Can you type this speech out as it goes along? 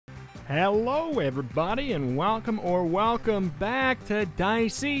Hello everybody and welcome back to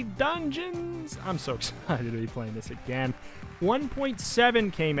Dicey Dungeons. I'm so excited to be playing this again.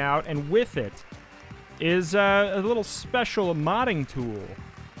 1.7 came out, and with it is a little special modding tool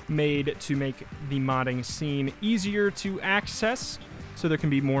made to make the modding scene easier to access, so there can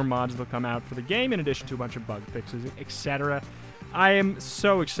be more mods that come out for the game in addition to a bunch of bug fixes, etc. I am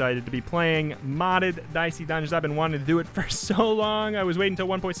so excited to be playing modded Dicey Dungeons. I've been wanting to do it for so long. I was waiting until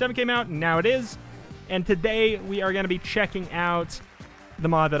 1.7 came out, and now it is. And today we are going to be checking out the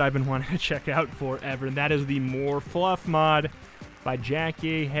mod that I've been wanting to check out forever, and that is the More Fluff mod by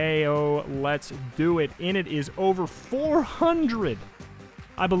Jackie. Hey, oh, let's do it. In it is over 400,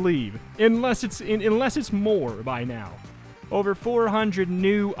 I believe, unless it's more by now. Over 400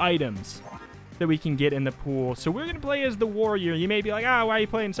 new items that we can get in the pool. So we're gonna play as the warrior. You may be like, why are you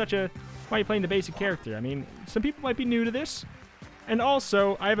playing the basic character? I mean, some people might be new to this. And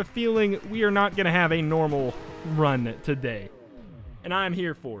also, I have a feeling we are not gonna have a normal run today. And I'm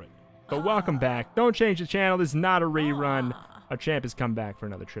here for it. But welcome back. Don't change the channel. This is not a rerun. Our champ has come back for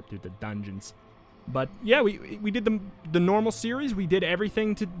another trip through the dungeons. But yeah, we did the normal series. We did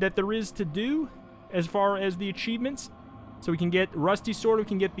everything that there is to do as far as the achievements. So we can get Rusty Sword, we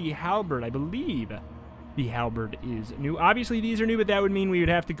can get the Halberd. I believe the Halberd is new. Obviously, these are new, but that would mean we would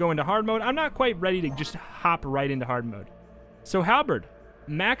have to go into hard mode. I'm not quite ready to just hop right into hard mode. So Halberd,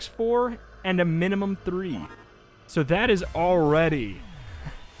 max 4 and a minimum 3. So that is already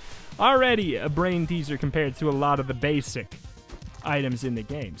a brain teaser compared to a lot of the basic items in the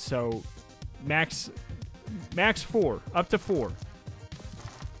game. So max 4, up to 4.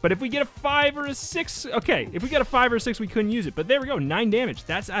 But if we get a 5 or a 6, okay, if we get a 5 or a 6, we couldn't use it. But there we go, 9 damage.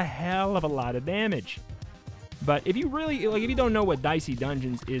 That's a hell of a lot of damage. But if you really, if you don't know what Dicey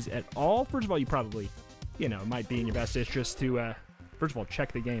Dungeons is at all, first of all, you probably, it might be in your best interest to, first of all,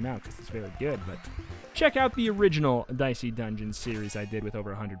 check the game out, because it's very good. But check out the original Dicey Dungeons series I did with over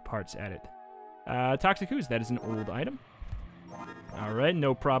 100 parts at it. Toxic Ooze, that is an old item. All right,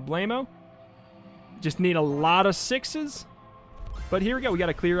 no problemo. Just need a lot of 6s. But here we go. We got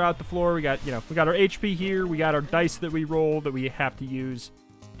to clear out the floor. We got our HP here. We got our dice that we roll that we have to use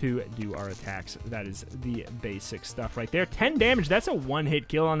to do our attacks. That is the basic stuff right there. 10 damage. That's a one-hit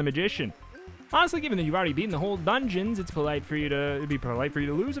kill on the Magician. Honestly, given that you've already beaten the whole dungeons, it'd be polite for you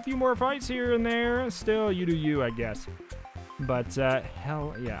to lose a few more fights here and there. Still, you do you, I guess. But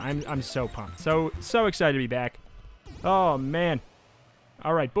hell yeah, I'm so pumped. So excited to be back. Oh man.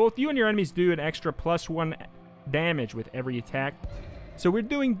 All right, both you and your enemies do an extra +1 damage with every attack. So we're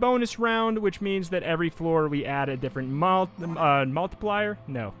doing bonus round, which means that every floor we add a different multiplier.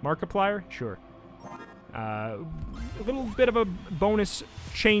 No, markiplier? Sure. A little bit of a bonus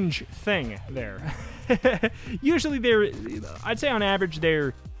change thing there. Usually I'd say on average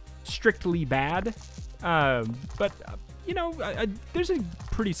they're strictly bad. But, there's a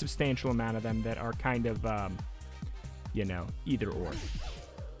pretty substantial amount of them that are kind of, either or.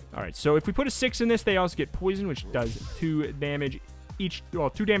 Alright, so if we put a 6 in this, they also get poison, which does 2 damage each. Well,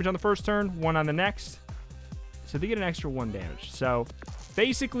 2 damage on the first turn, 1 on the next. So they get an extra 1 damage. So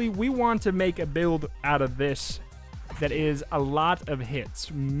basically, we want to make a build out of this that is a lot of hits.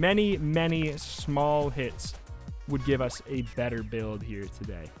 Many, many small hits would give us a better build here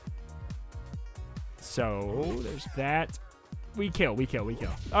today. So there's that. We kill.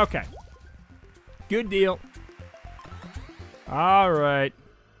 Okay. Good deal. Alright.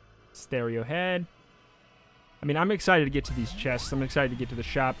 Stereo head. I mean, I'm excited to get to these chests. I'm excited to get to the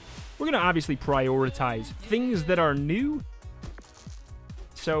shop. We're going to obviously prioritize things that are new.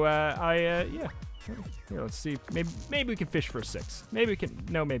 So, yeah. Here, let's see. Maybe we can fish for a 6. Maybe we can.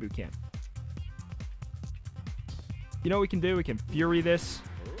 No, maybe we can't. You know what we can do? We can Fury this.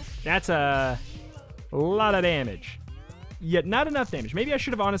 That's a lot of damage. Yet not enough damage. Maybe I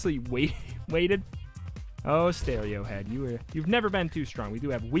should have honestly waited. Oh, Stereo Head, you've never been too strong. We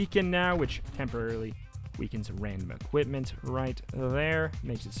do have Weaken now, which temporarily weakens random equipment right there.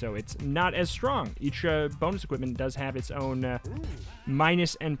 Makes it so it's not as strong. Each bonus equipment does have its own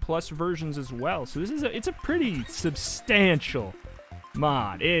minus and plus versions as well. So it's a pretty substantial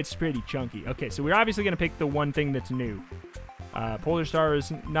mod. It's pretty chunky. Okay, so we're obviously going to pick the one thing that's new. Polar Star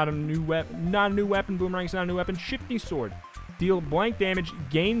is not a new weapon. Boomerang's not a new weapon. Shifting Sword. Deal blank damage,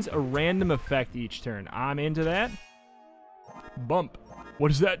 gains a random effect each turn. I'm into that. Bump. What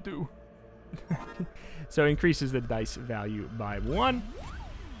does that do? So increases the dice value by 1,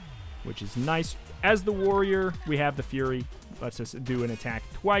 which is nice. As the warrior, we have the Fury. Lets us do an attack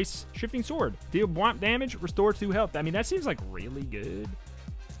twice. Shifting Sword. Deal blank damage, restore 2 health. I mean, that seems like really good.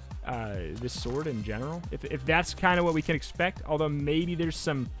 This sword in general. If that's kind of what we can expect, although maybe there's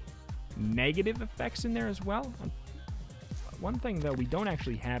some negative effects in there as well. One thing, though, we don't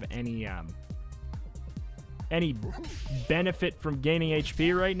actually have any benefit from gaining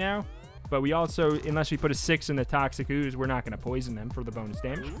HP right now. But we also, unless we put a 6 in the Toxic Ooze, we're not going to poison them for the bonus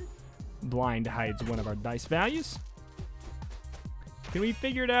damage. Blind hides one of our dice values. Can we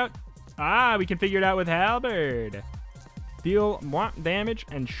figure it out? Ah, we can figure it out with Halberd. Deal damage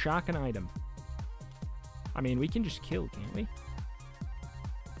and shock an item. I mean, we can just kill, can't we?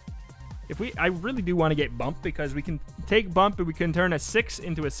 I really do want to get bump, because we can take bump and we can turn a 6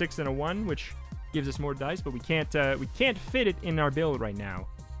 into a 6 and a 1, which gives us more dice, but we can't fit it in our build right now.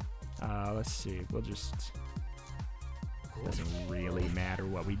 Let's see. We'll just... Doesn't really matter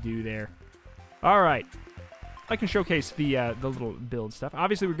what we do there. All right. I can showcase the little build stuff.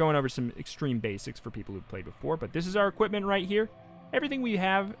 Obviously, we're going over some extreme basics for people who've played before, but this is our equipment right here. Everything we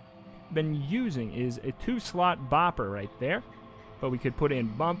have been using is a 2-slot bopper right there, but we could put in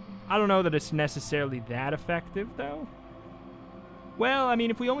bump. I don't know that it's necessarily that effective, though. Well, I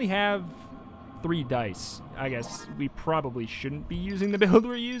mean, if we only have 3 dice, I guess we probably shouldn't be using the build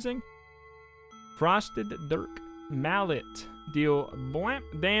we're using. Frosted Dirk Mallet. Deal blamp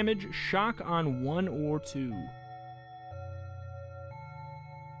damage, shock on 1 or 2.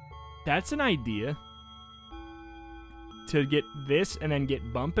 That's an idea. To get this and then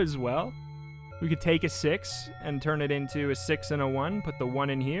get bump as well. We could take a 6 and turn it into a 6 and a 1, put the 1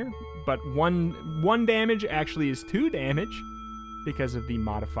 in here. But one damage actually is 2 damage because of the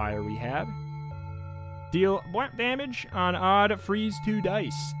modifier we have. Deal blank damage on odd freeze 2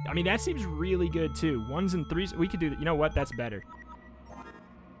 dice. I mean, that seems really good too. 1s and 3s. We could do that. You know what? That's better.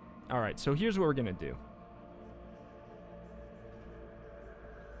 All right, so here's what we're going to do.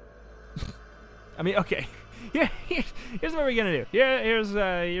 I mean, okay. Here's what we're going to do. Here's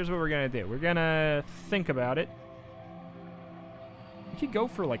what we're going to do. We're going to think about it. We could go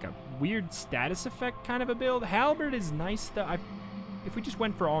for like a weird status effect kind of a build. Halberd is nice though. If we just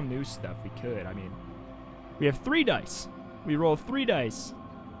went for all new stuff, we could. I mean, we have 3 dice. We roll 3 dice.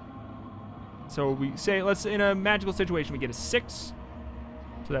 So we say, let's, in a magical situation, we get a 6.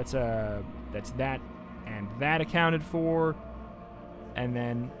 So that's that and that accounted for. And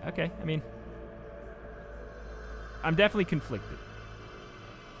then, okay, I mean, I'm definitely conflicted.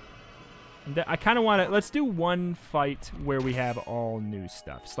 I kind of want to, let's do one fight where we have all new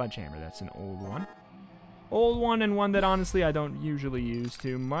stuff. Sledgehammer, that's an old one. Old one, and one that honestly I don't usually use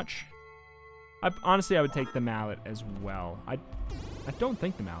too much. Honestly, I would take the mallet as well. I don't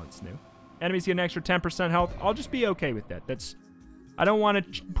think the mallet's new. Enemies get an extra 10% health. I'll just be okay with that. I don't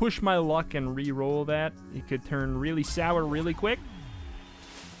want to push my luck and re-roll that. It could turn really sour really quick.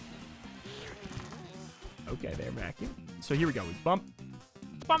 Okay, they're back in. So here we go. We bump.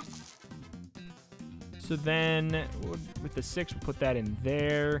 Bump. So then, with the 6, we'll put that in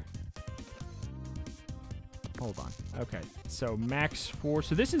there. Hold on. Okay, so max 4.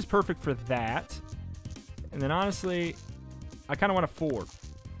 So this is perfect for that. And then honestly, I kind of want a 4.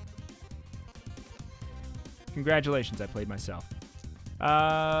 Congratulations, I played myself.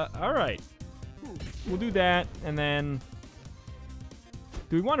 All right. We'll do that, and then...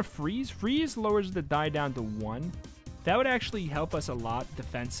 Do we want to freeze? Freeze lowers the die down to 1. That would actually help us a lot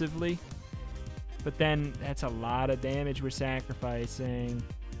defensively. But then, that's a lot of damage we're sacrificing.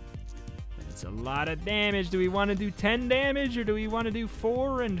 That's a lot of damage. Do we want to do 10 damage, or do we want to do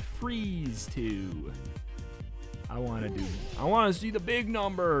 4 and freeze 2? I want to see the big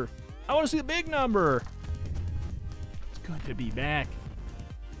number. I want to see the big number. It's good to be back.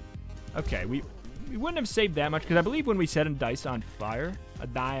 Okay, we wouldn't have saved that much, because I believe when we set a dice on fire,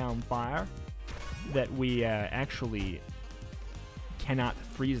 that we actually cannot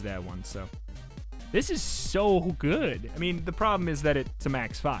freeze that one, so... This is so good. I mean, the problem is that it's a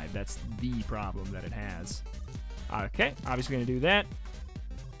max 5. That's the problem that it has. Okay, obviously gonna do that.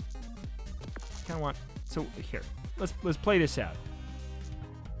 Kind of want... So, here. Let's play this out.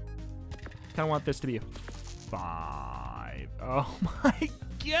 Kind of want this to be a 5. Oh my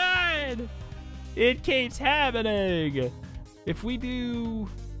god! It keeps happening! If we do...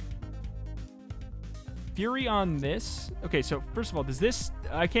 Fury on this. Okay, so first of all, does this...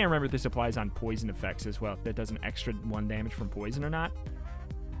 I can't remember if this applies on poison effects as well. If that does an extra 1 damage from poison or not.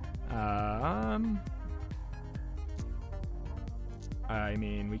 I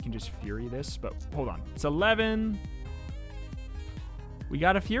mean, we can just Fury this, but hold on. It's 11. We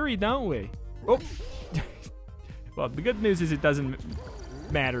got a Fury, don't we? Oh! Well, the good news is it doesn't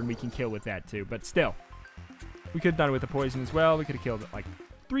matter, and we can kill with that too, but still. We could have done it with the poison as well. We could have killed it, like...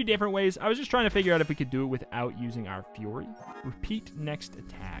 3 different ways. I was just trying to figure out if we could do it without using our Fury. Repeat next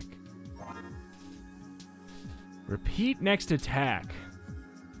attack. Repeat next attack.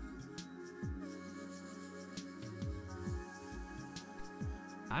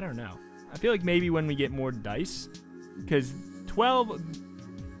 I don't know. I feel like maybe when we get more dice, because 12,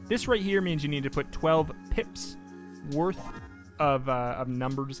 this right here means you need to put 12 pips worth of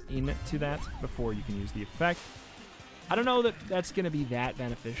numbers into that before you can use the effect. I don't know that that's going to be that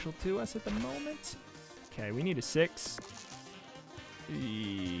beneficial to us at the moment. Okay, we need a 6.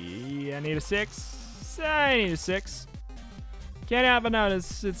 Yeah, I need a 6. I need a 6. Can't have another,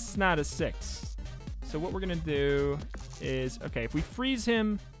 it's not a 6. So what we're going to do is, okay, if we freeze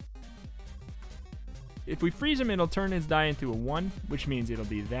him, it'll turn his die into a 1, which means it'll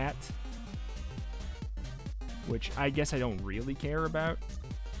be that. Which I guess I don't really care about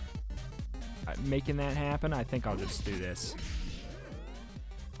making that happen. I think I'll just do this.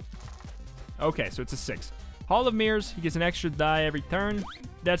 Okay, so it's a 6. Hall of Mirrors, he gets an extra die every turn.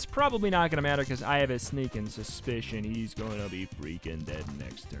 That's probably not going to matter because I have a sneaking suspicion he's going to be freaking dead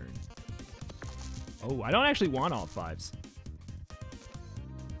next turn. Oh, I don't actually want all 5s.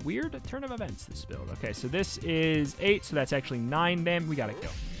 Weird turn of events, this build. Okay, so this is 8, so that's actually 9 damage. We got to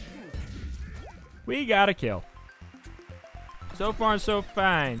kill. We got to kill. So far, so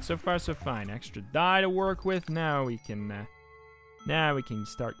fine. So far, so fine. Extra die to work with. Now we can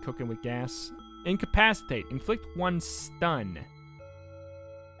start cooking with gas. Incapacitate. Inflict 1 stun.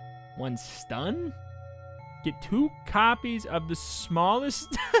 1 stun? Get 2 copies of the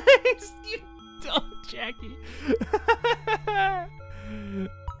smallest dice. You dumb Jackie.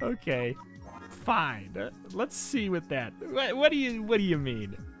 Okay. Fine. Let's see what that. What do you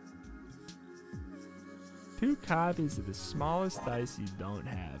mean? 2 copies of the smallest dice you don't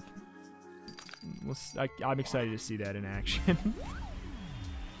have. I'm excited to see that in action.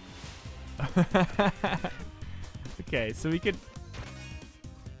 Okay, so we could...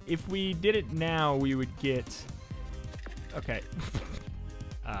 If we did it now, we would get... Okay.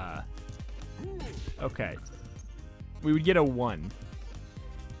 Okay. We would get a 1.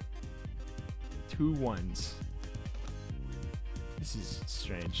 2 1s. This is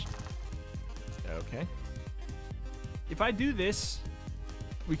strange. Okay. If I do this,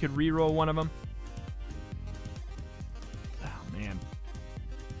 we could re-roll one of them. Oh, man.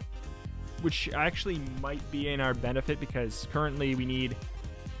 Which actually might be in our benefit because currently we need...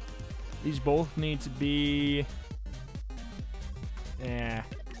 These both need to be...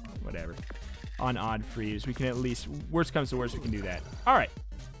 whatever. On odd freeze. We can at least... Worst comes to worst, we can do that. Alright.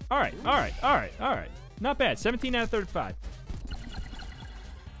 Alright, alright, alright, alright. Not bad. 17 out of 35.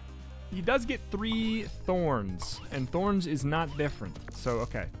 He does get 3 thorns, and thorns is not different. So,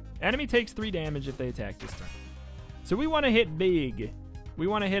 okay. Enemy takes 3 damage if they attack this turn. So we want to hit big. We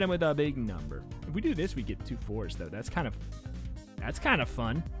want to hit him with a big number. If we do this, we get 2 4s, though. That's kind of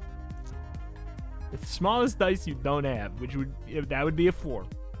fun. The smallest dice you don't have, that would be a 4.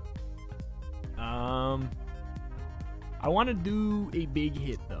 I want to do a big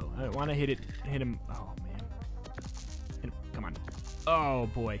hit, though. I want to hit him. Oh, man. Hit him. Come on. Oh,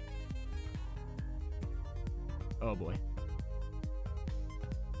 boy. Oh, boy.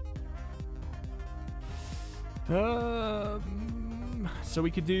 So we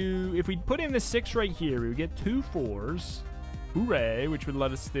could do... If we put in the 6 right here, we would get 2 4s. Hooray, which would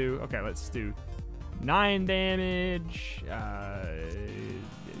let us do... Okay, let's do 9 damage.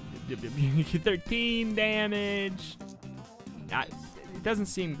 13 damage. It doesn't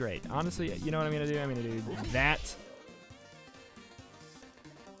seem great. Honestly, you know what I'm going to do? I'm going to do that.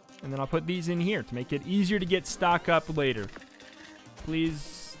 And then I'll put these in here to make it easier to get stock up later.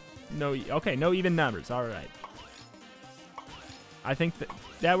 Please, no, okay, no even numbers. All right. I think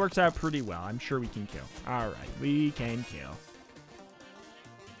that works out pretty well. I'm sure we can kill. All right, we can kill.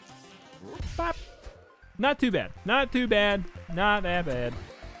 Bop. Not too bad. Not too bad. Not that bad.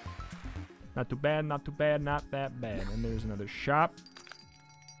 Not too bad, not too bad, not that bad. And there's another shop.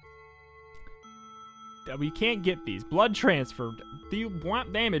 We can't get these. Blood transfer. Deal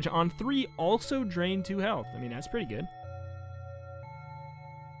whomp damage on 3, also drain 2 health. I mean, that's pretty good.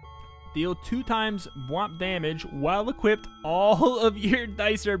 Deal 2 times whomp damage while equipped. All of your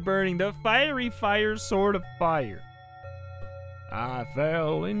dice are burning. The fiery fire sword of fire. I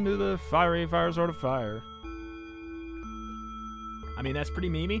fell into the fiery fire sword of fire. I mean, that's pretty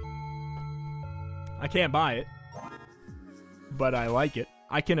memey. I can't buy it, but I like it.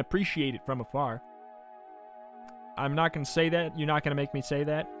 I can appreciate it from afar. I'm not going to say that. You're not going to make me say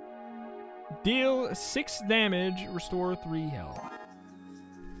that. Deal 6 damage, restore 3 health.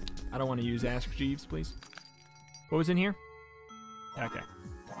 I don't want to use Ask Jeeves, please. What was in here? Okay.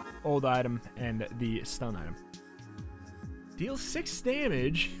 Old item and the stun item. Deal 6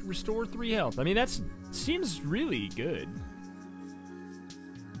 damage, restore 3 health. I mean, that seems really good.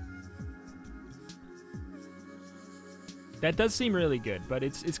 That does seem really good, but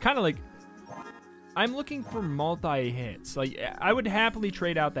it's kind of like I'm looking for multi-hits. Like, I would happily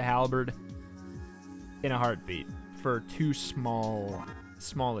trade out the halberd in a heartbeat for 2 small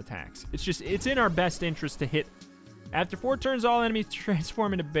attacks. It's in our best interest to hit. After 4 turns, all enemies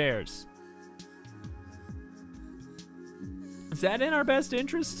transform into bears. Is that in our best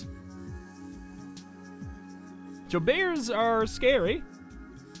interest? So bears are scary.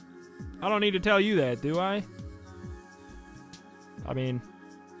 I don't need to tell you that, do I? I mean,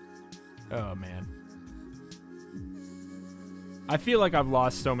 oh man. I feel like I've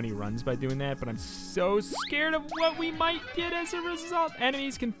lost so many runs by doing that, but I'm so scared of what we might get as a result.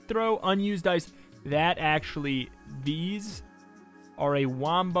 Enemies can throw unused dice. That actually, these are a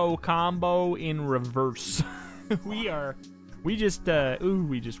wombo combo in reverse. we just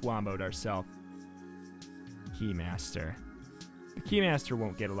womboed ourselves. Keymaster. The Keymaster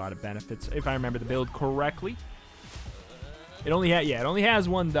won't get a lot of benefits, if I remember the build correctly. It only has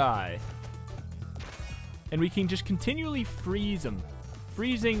 1 die. And we can just continually freeze him.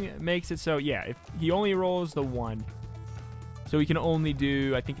 Freezing makes it so, yeah, if he only rolls the 1. So he can only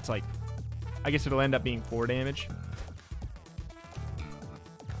do, I think it's like, I guess it'll end up being 4 damage.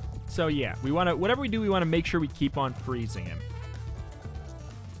 So yeah, we want to, whatever we do, we want to make sure we keep on freezing him.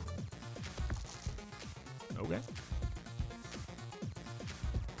 Okay.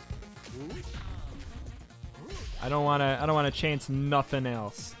 I don't want to chance nothing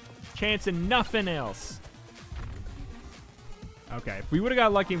else. Chancing nothing else. Okay, if we would have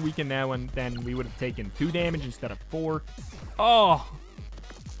got lucky and weakened that one, then we would have taken 2 damage instead of 4. Oh,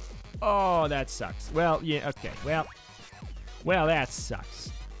 that sucks. Well, yeah, okay. Well, that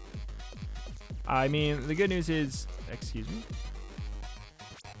sucks. I mean, the good news is, excuse me.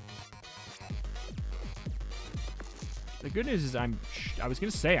 The good news is I was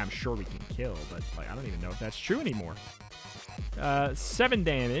gonna say I'm sure we can kill, but like I don't even know if that's true anymore. 7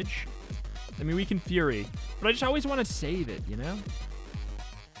 damage. I mean, we can Fury, but I just always want to save it, you know?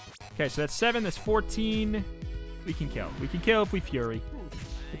 Okay, so that's 7, that's 14. We can kill. We can kill if we Fury.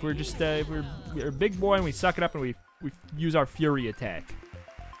 If we're just, if we're a big boy and we suck it up and we use our Fury attack.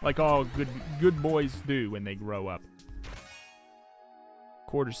 Like all good boys do when they grow up.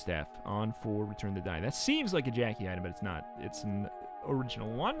 Quarterstaff on 4, return the die. That seems like a Jackie item, but it's not. It's an original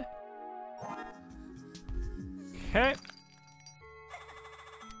one. Okay.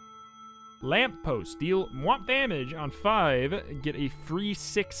 Lamppost. Deal want damage on 5. Get a free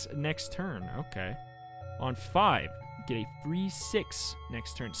 6 next turn. Okay. On 5, get a free 6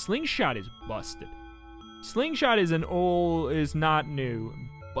 next turn. Slingshot is busted. Slingshot is not new,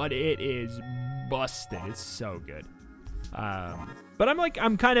 but it is busted. It's so good. But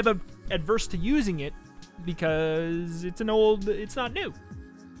I'm kind of adverse to using it because it's not new.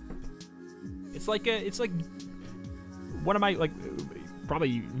 It's like one of my,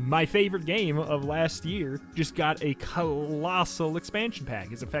 probably my favorite game of last year just got a colossal expansion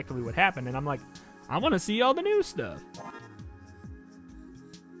pack is effectively what happened. And I'm like, I want to see all the new stuff.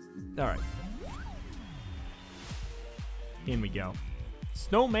 All right. In we go.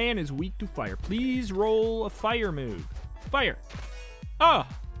 Snowman is weak to fire. Please roll a fire move. Fire. Oh,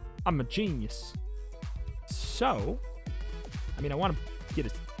 I'm a genius. So, I mean, I want to get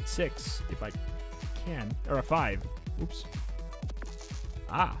a 6 if I can. Or a 5. Oops.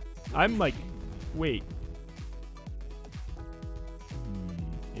 Ah, I'm like, wait.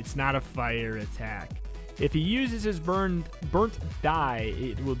 It's not a fire attack. If he uses his burnt die,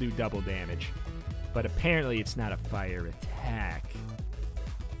 it will do double damage. But apparently it's not a fire attack.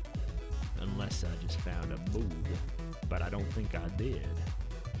 Unless I just found a bug. But I don't think I did.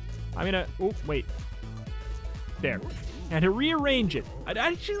 I'm gonna, oh, wait. There. And to rearrange it.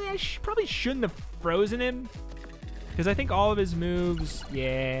 I probably shouldn't have frozen him. Because I think all of his moves,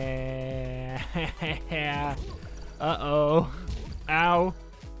 yeah. Uh-oh. Ow.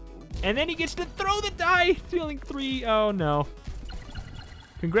 And then he gets to throw the die, dealing 3. Oh, no.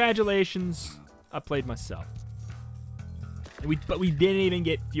 Congratulations. I played myself. But we didn't even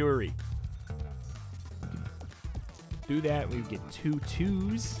get Fury. Do that, we get 2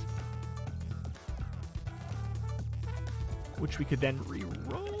 2s. Which we could then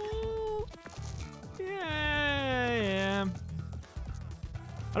re-roll. Yeah.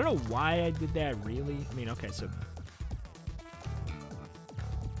 I don't know why I did that, really. I mean, okay, so...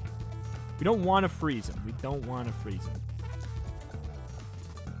 We don't want to freeze him. We don't want to freeze him.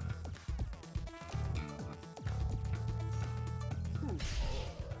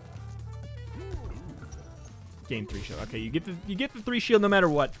 Gain 3 shield. Okay, you get the 3 shield no matter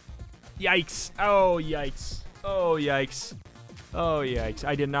what. Yikes. Oh, yikes. Oh, yikes. Oh, yikes.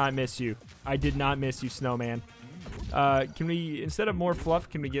 I did not miss you. I did not miss you, Snowman. Can we, instead of more fluff,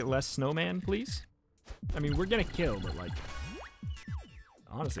 can we get less snowman, please? I mean, we're gonna kill, but like,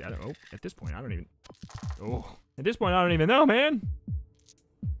 honestly, I don't. Oh, at this point, I don't even. Oh, at this point, I don't even know, man.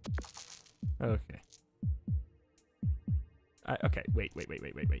 Okay. Okay. Wait.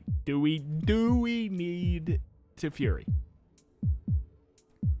 Do we need to fury?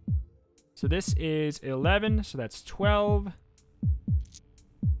 So this is 11. So that's 12.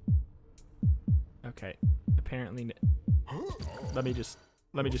 Okay. Apparently. Let me just.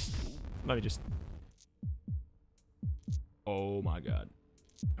 Oh my god.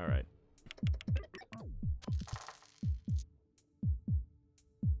 All right.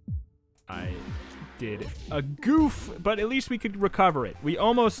 I did a goof, but at least we could recover it. We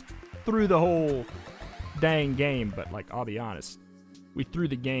almost threw the whole dang game, but like, I'll be honest. We threw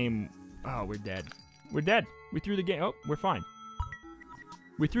the game. Oh, we're dead. We're dead. We threw the game. Oh, we're fine.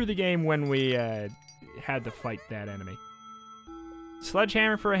 We threw the game when we had to fight that enemy.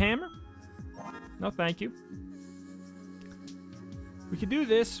 Sledgehammer for a hammer? No, thank you. We could do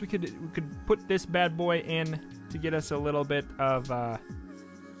this. We could put this bad boy in to get us a little bit of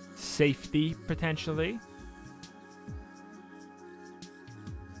safety, potentially.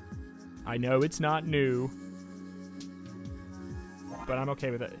 I know it's not new, but I'm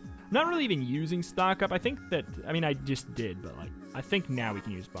okay with it. I'm not really even using stock up. I think that, I mean, I just did, but like, I think now we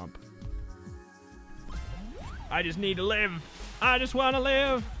can use bump. I just need to live. I just want to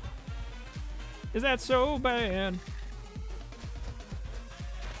live. Is that so bad?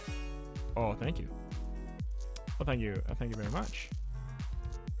 Oh, thank you. Well, thank you. Thank you very much.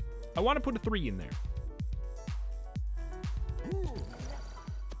 I want to put a 3 in there.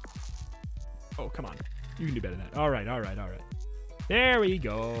 Oh, come on. You can do better than that. All right. There we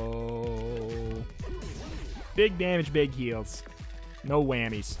go. Big damage, big heals. No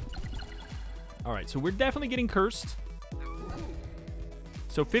whammies. All right, so we're definitely getting cursed.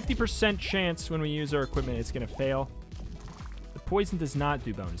 So 50% chance when we use our equipment it's going to fail. The poison does not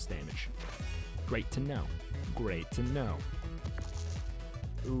do bonus damage. Great to know. Great to know.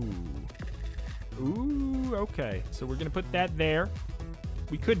 Ooh, okay. So we're going to put that there.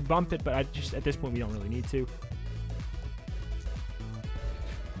 We could bump it, but at this point, we don't really need to.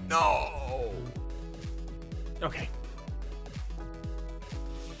 No! Okay.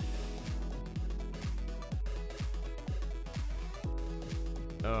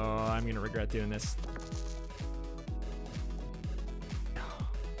 Oh, I'm going to regret doing this. No.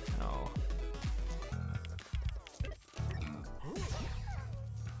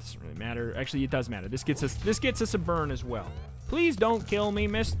 Doesn't really matter. Actually, it does matter. This gets us a burn as well. Please don't kill me,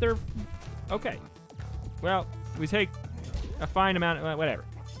 mister. Okay. Well, we take a fine amount of, whatever.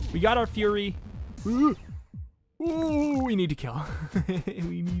 We got our fury. Ooh, we need to kill.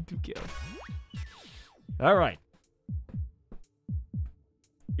 We need to kill. All right.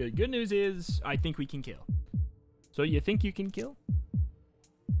 The good news is, I think we can kill. So you think you can kill?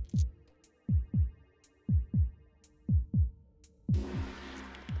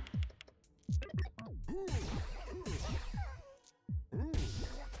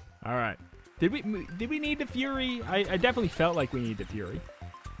 All right. Did we need the fury? I definitely felt like we need the fury.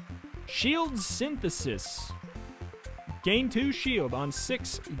 Shield synthesis. Gain 2 shield. On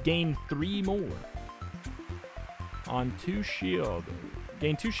 6, gain 3 more. On 2 shield.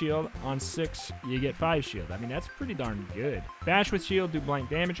 Gain 2 shield. On 6, you get 5 shield. I mean, that's pretty darn good. Bash with shield, do blank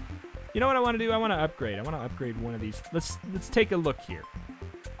damage. You know what I want to do? I want to upgrade. I want to upgrade one of these. Let's take a look here.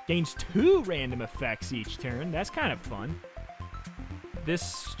 Gains 2 random effects each turn. That's kind of fun.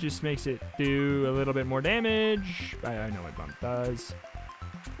 This just makes it do a little bit more damage. I know what bump does.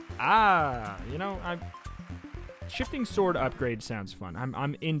 You know, shifting sword upgrade sounds fun.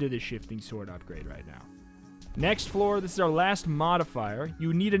 I'm into the shifting sword upgrade right now. Next floor, this is our last modifier.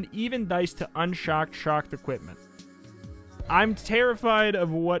 You need an even dice to unshock shocked equipment. I'm terrified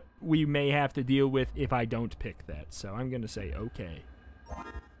of what we may have to deal with if I don't pick that, so I'm gonna say okay.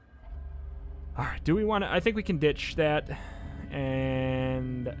 Alright, do we want to... I think we can ditch that.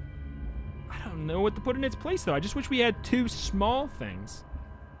 And... I don't know what to put in its place, though. I just wish we had 2 small things.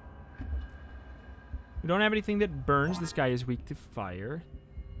 We don't have anything that burns. This guy is weak to fire.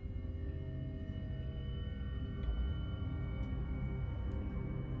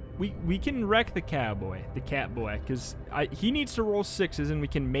 We can wreck the cowboy, the cat boy, because he needs to roll 6s and we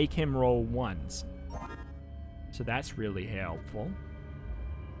can make him roll 1s. So that's really helpful.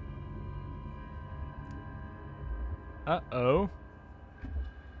 Uh-oh.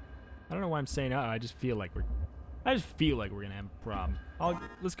 I don't know why I'm saying uh-oh. I just feel like we're gonna have a problem.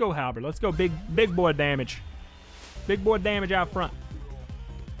 Let's go halberd. Let's go big boy damage. Big boy damage out front.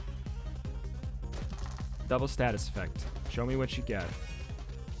 Double status effect. Show me what you got.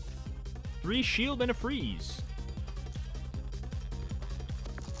 3 shield and a freeze.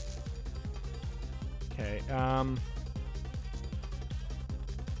 Okay,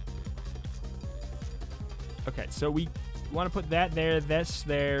 okay, so we want to put that there, this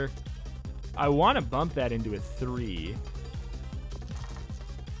there. I want to bump that into a 3.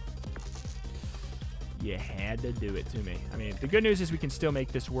 You had to do it to me. I mean, the good news is we can still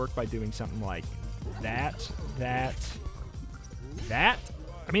make this work by doing something like that. I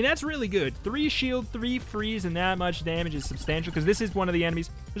mean, that's really good. 3 shield, 3 freeze, and that much damage is substantial because this is one of the enemies.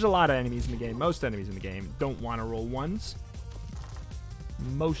 There's a lot of enemies in the game. Most enemies in the game don't want to roll 1s.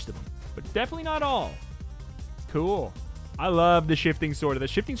 Most of them, but definitely not all. Cool. I love the shifting sword. The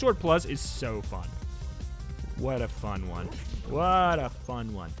shifting sword plus is so fun. What a fun one. What a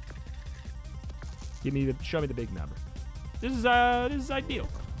fun one. Show me the big number. This is ideal.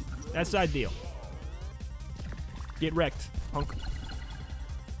 That's ideal. Get wrecked, punk.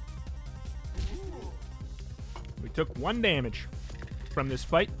 We took 1 damage from this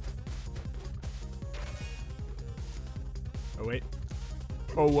fight. Oh wait.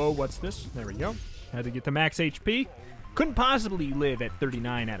 Oh whoa, what's this? There we go. Had to get to max HP. Couldn't possibly live at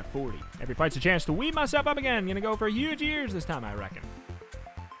 39 out of 40. Every fight's a chance to weed myself up again. Gonna go for huge ears this time, I reckon.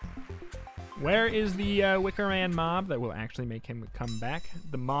 Where is the Wickeran mob that will actually make him come back?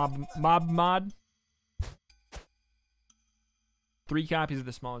 The mob mod. 3 copies of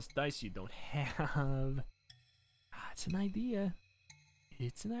the smallest dice you don't have. It's an idea.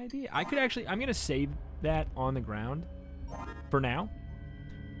 It's an idea. I could actually, I'm gonna save that on the ground for now.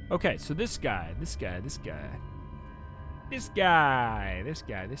 Okay, so this guy.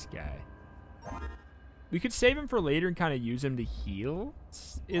 We could save him for later and kind of use him to heal,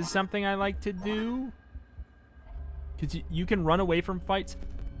 is something I like to do. Because you can run away from fights.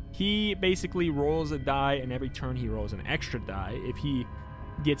 He basically rolls a die, and every turn he rolls an extra die. If he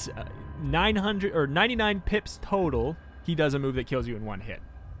gets 900 or 99 pips total, he does a move that kills you in 1 hit.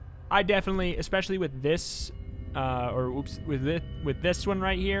 I definitely, especially with this, with this one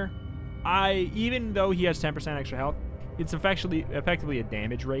right here, even though he has 10% extra health, it's effectively a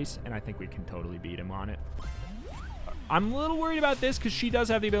damage race, and I think we can totally beat him on it. I'm a little worried about this because she does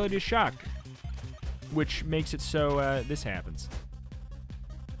have the ability to shock, which makes it so this happens.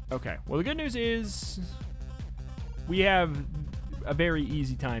 Okay, well the good news is we have a very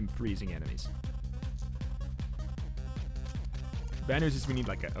easy time freezing enemies. Bad news is we need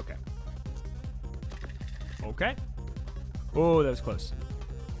like a, okay. Okay. Oh, that was close.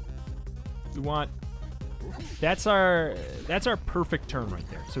 We want, that's our perfect turn right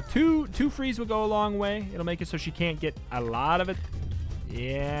there. So two freeze will go a long way. It'll make it so she can't get a lot of it.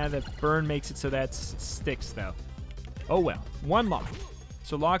 Yeah, the burn makes it so that sticks though. Oh well, 1 lock.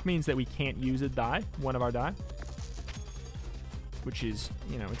 So lock means that we can't use a die, one of our die. Which is,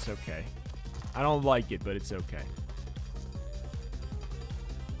 you know, it's okay. I don't like it, but it's okay.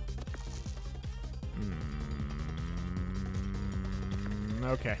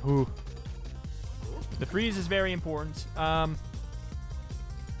 Okay. Ooh. The freeze is very important.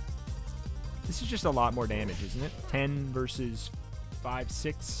 This is just a lot more damage, isn't it? 10 versus 5,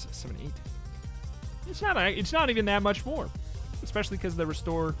 6, 7, 8. It's not even that much more. Especially because the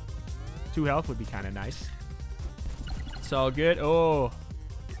restore 2 health would be kind of nice. It's all good. Oh.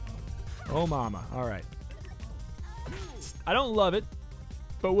 Oh, mama. All right. I don't love it,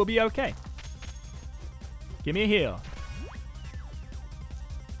 but we'll be okay. Give me a heal.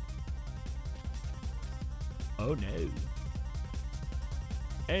 Oh, no.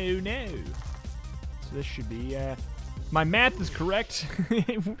 Oh, no. So this should be, my math is correct.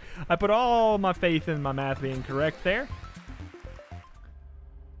 I put all my faith in my math being correct there.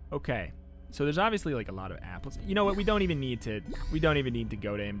 Okay. So there's obviously like a lot of apples. You know what? We don't even need to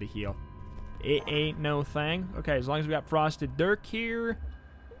go to him to heal. It ain't no thing. Okay, as long as we got Frosted Dirk here,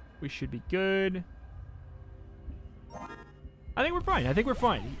 we should be good. I think we're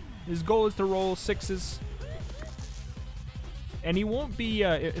fine. His goal is to roll 6s. And he won't be,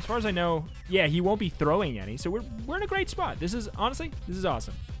 as far as I know, yeah, he won't be throwing any. So we're in a great spot. This is, honestly, this is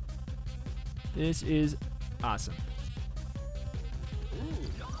awesome. This is awesome.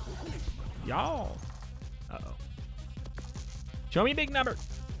 Y'all. Uh-oh. Show me a big number.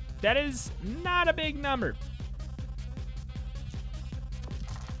 That is not a big number.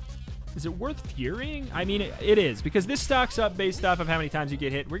 Is it worth furying? I mean, it is, because this stocks up based off of how many times you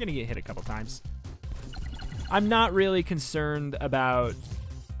get hit. We're going to get hit a couple times. I'm not really concerned about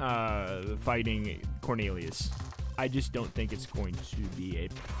fighting Cornelius. I just don't think it's going to be a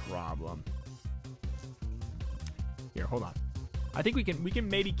problem. Here, hold on. I think we can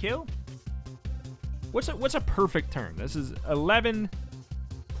maybe kill. What's a perfect turn? This is 11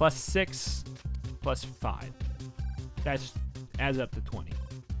 plus 6 plus 5. That's adds up to 20.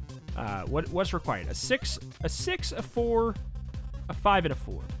 What's required? A 6, a 4, a 5, and a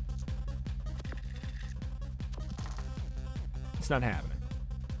 4. It's not happening.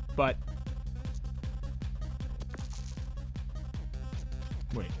 But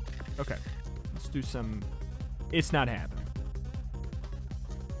wait. Okay. Let's do some. It's not happening.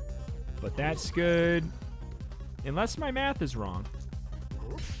 But that's good. Unless my math is wrong.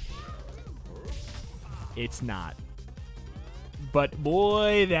 It's not. But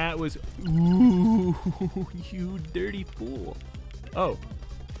boy, that was... Ooh, you dirty fool. Oh.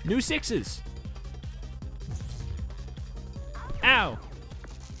 New 6s. Ow.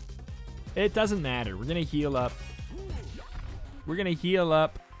 It doesn't matter. We're going to heal up. We're going to heal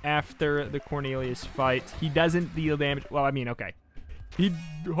up after the Cornelius fight. He doesn't deal damage. Well, I mean, okay. He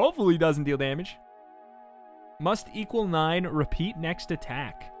hopefully doesn't deal damage. Must equal 9. Repeat next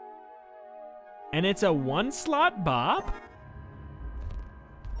attack. And it's a 1-slot Bob?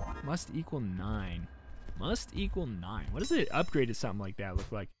 Must equal 9. Must equal 9. What does it upgrade to something like that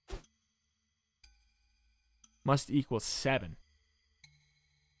look like? Must equal 7.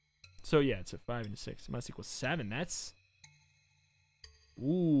 So yeah, it's a 5 and a 6. Must equal 7. That's...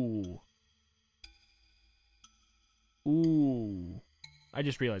 Ooh. Ooh. I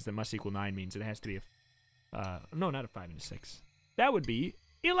just realized that must equal 9 means it has to be a... no, not a 5 and a 6. That would be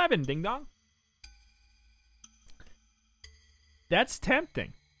 11, ding dong. That's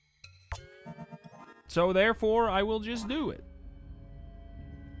tempting. So therefore, I will just do it.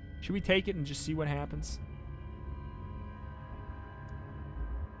 Should we take it and just see what happens?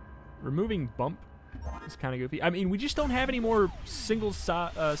 Removing bump is kind of goofy. I mean, we just don't have any more single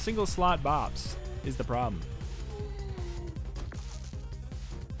slot bobs is the problem.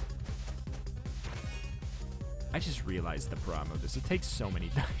 I just realized the problem of this. It takes so many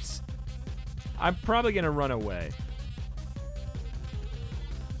dice. I'm probably going to run away.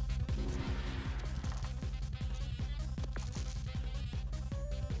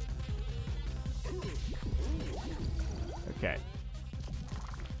 Okay.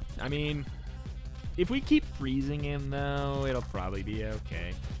 I mean, if we keep freezing him, though, it'll probably be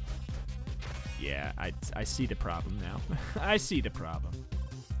okay. Yeah, I see the problem now. I see the problem.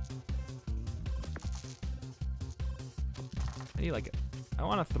 I need like I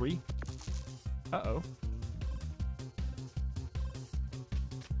want a 3. Uh-oh.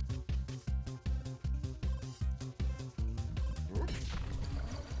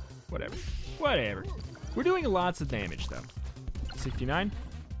 Whatever. Whatever. We're doing lots of damage, though. 69.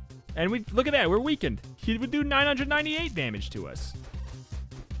 And we look at that. We're weakened. He would do 998 damage to us.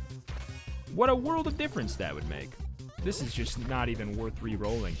 What a world of difference that would make. This is just not even worth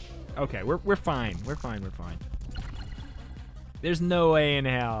re-rolling. Okay, we're fine. We're fine. We're fine. There's no way in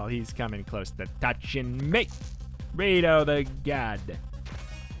hell he's coming close to touching me. Rito the God.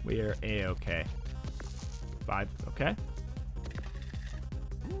 We're A-okay. 5, okay.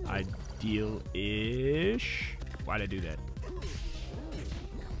 Ideal-ish. Why'd I do that?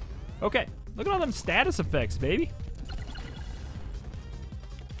 Okay, look at all them status effects, baby.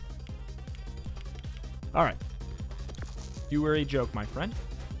 All right. You were a joke, my friend.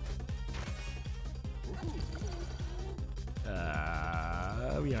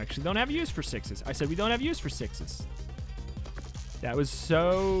 We actually don't have use for 6s. I said we don't have use for 6s. That was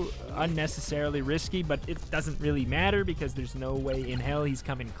so unnecessarily risky, but it doesn't really matter because there's no way in hell he's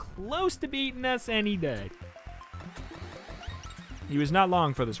coming close to beating us, and he did. He was not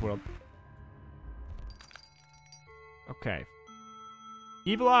long for this world. Okay.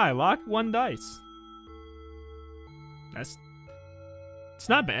 Evil Eye, lock 1 dice. It's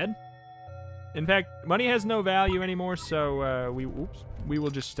not bad. In fact, money has no value anymore, so we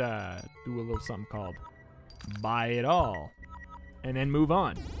will just do a little something called buy it all, and then move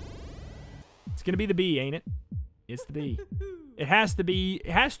on. It's gonna be the B, ain't it? It's the B. It has to be.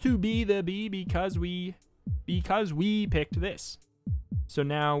 It has to be the B because we picked this. So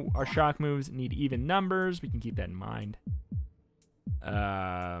now our shock moves need even numbers. We can keep that in mind.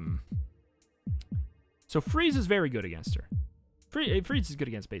 So freeze is very good against her. Freeze is good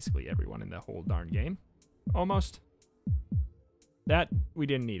against basically everyone in the whole darn game. Almost. That, we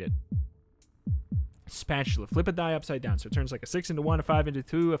didn't need it. Spatula. Flip a die upside down. So it turns like a 6 into 1, a 5 into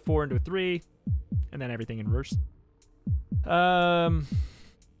 2, a 4 into a 3, and then everything in reverse. Oh,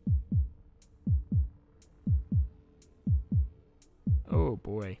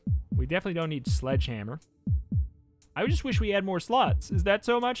 boy. We definitely don't need Sledgehammer. I just wish we had more slots. Is that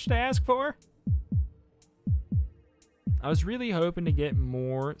so much to ask for? I was really hoping to get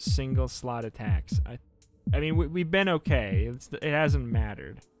more single slot attacks. I I mean, we've been okay. It hasn't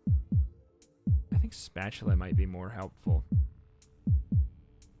mattered. I think spatula might be more helpful.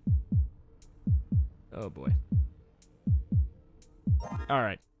 Oh, boy. All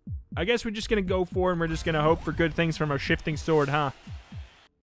right. I guess we're just going to go for it, and we're just going to hope for good things from our shifting sword, huh?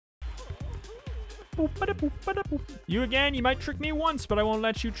 You again, you might trick me once, but I won't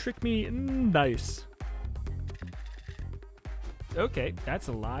let you trick me nice. Okay, that's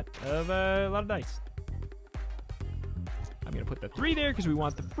a lot of dice. I'm gonna put the 3 there because we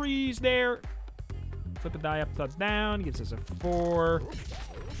want the freeze there. Flip the die upside down, gives us a 4.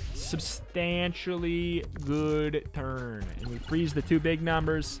 Substantially good turn. And we freeze the 2 big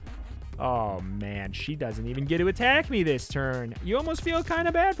numbers. Oh man, she doesn't even get to attack me this turn. You almost feel kind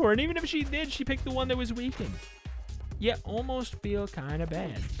of bad for her. And even if she did, she picked the one that was weakened. You almost feel kind of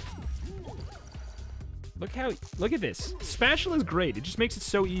bad. Look at this. Spatula is great. It just makes it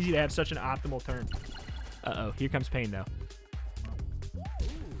so easy to have such an optimal turn. Uh-oh, here comes pain though.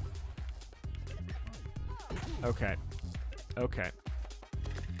 Okay. Okay.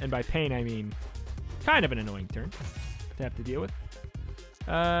 And by pain, I mean kind of an annoying turn to have to deal with.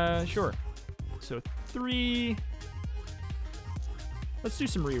 Sure. So 3. Let's do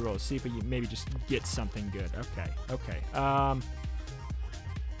some rerolls. See if we maybe just get something good. Okay. Okay.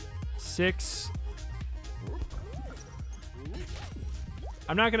 6.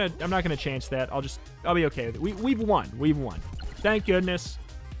 I'm not gonna chance that. I'll be okay with it. We've won. Thank goodness.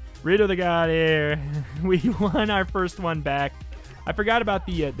 Rid of the god here. We won our first one back. I forgot about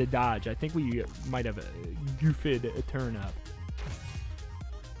the dodge. I think we might have goofed a turn up.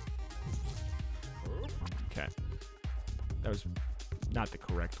 Okay. That was not the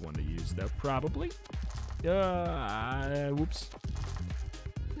correct one to use, though, probably. Whoops.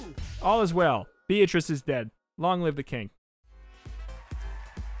 All is well. Beatrice is dead. Long live the king.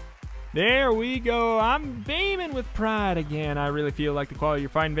 There we go. I'm beaming with pride again. I really feel like the quality of your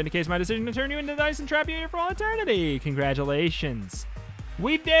fighting vindicates my decision to turn you into dice and trap you here for all eternity. Congratulations.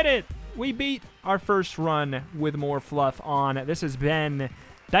 We did it. We beat our first run with more fluff on. This has been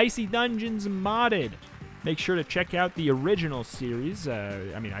Dicey Dungeons Modded. Make sure to check out the original series.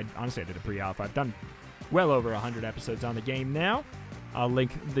 I mean, honestly, I did a pre-alpha. I've done well over 100 episodes on the game now. I'll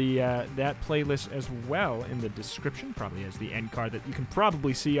link that playlist as well in the description, probably as the end card that you can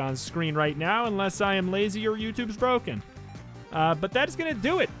probably see on screen right now, unless I am lazy or YouTube's broken. But that is going to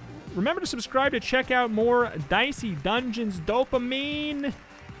do it. Remember to subscribe to check out more Dicey Dungeons dopamine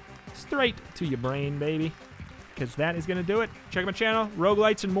straight to your brain, baby, because that is going to do it. Check out my channel,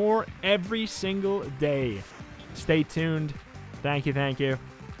 roguelites and more, every single day. Stay tuned. Thank you.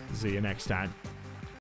 See you next time.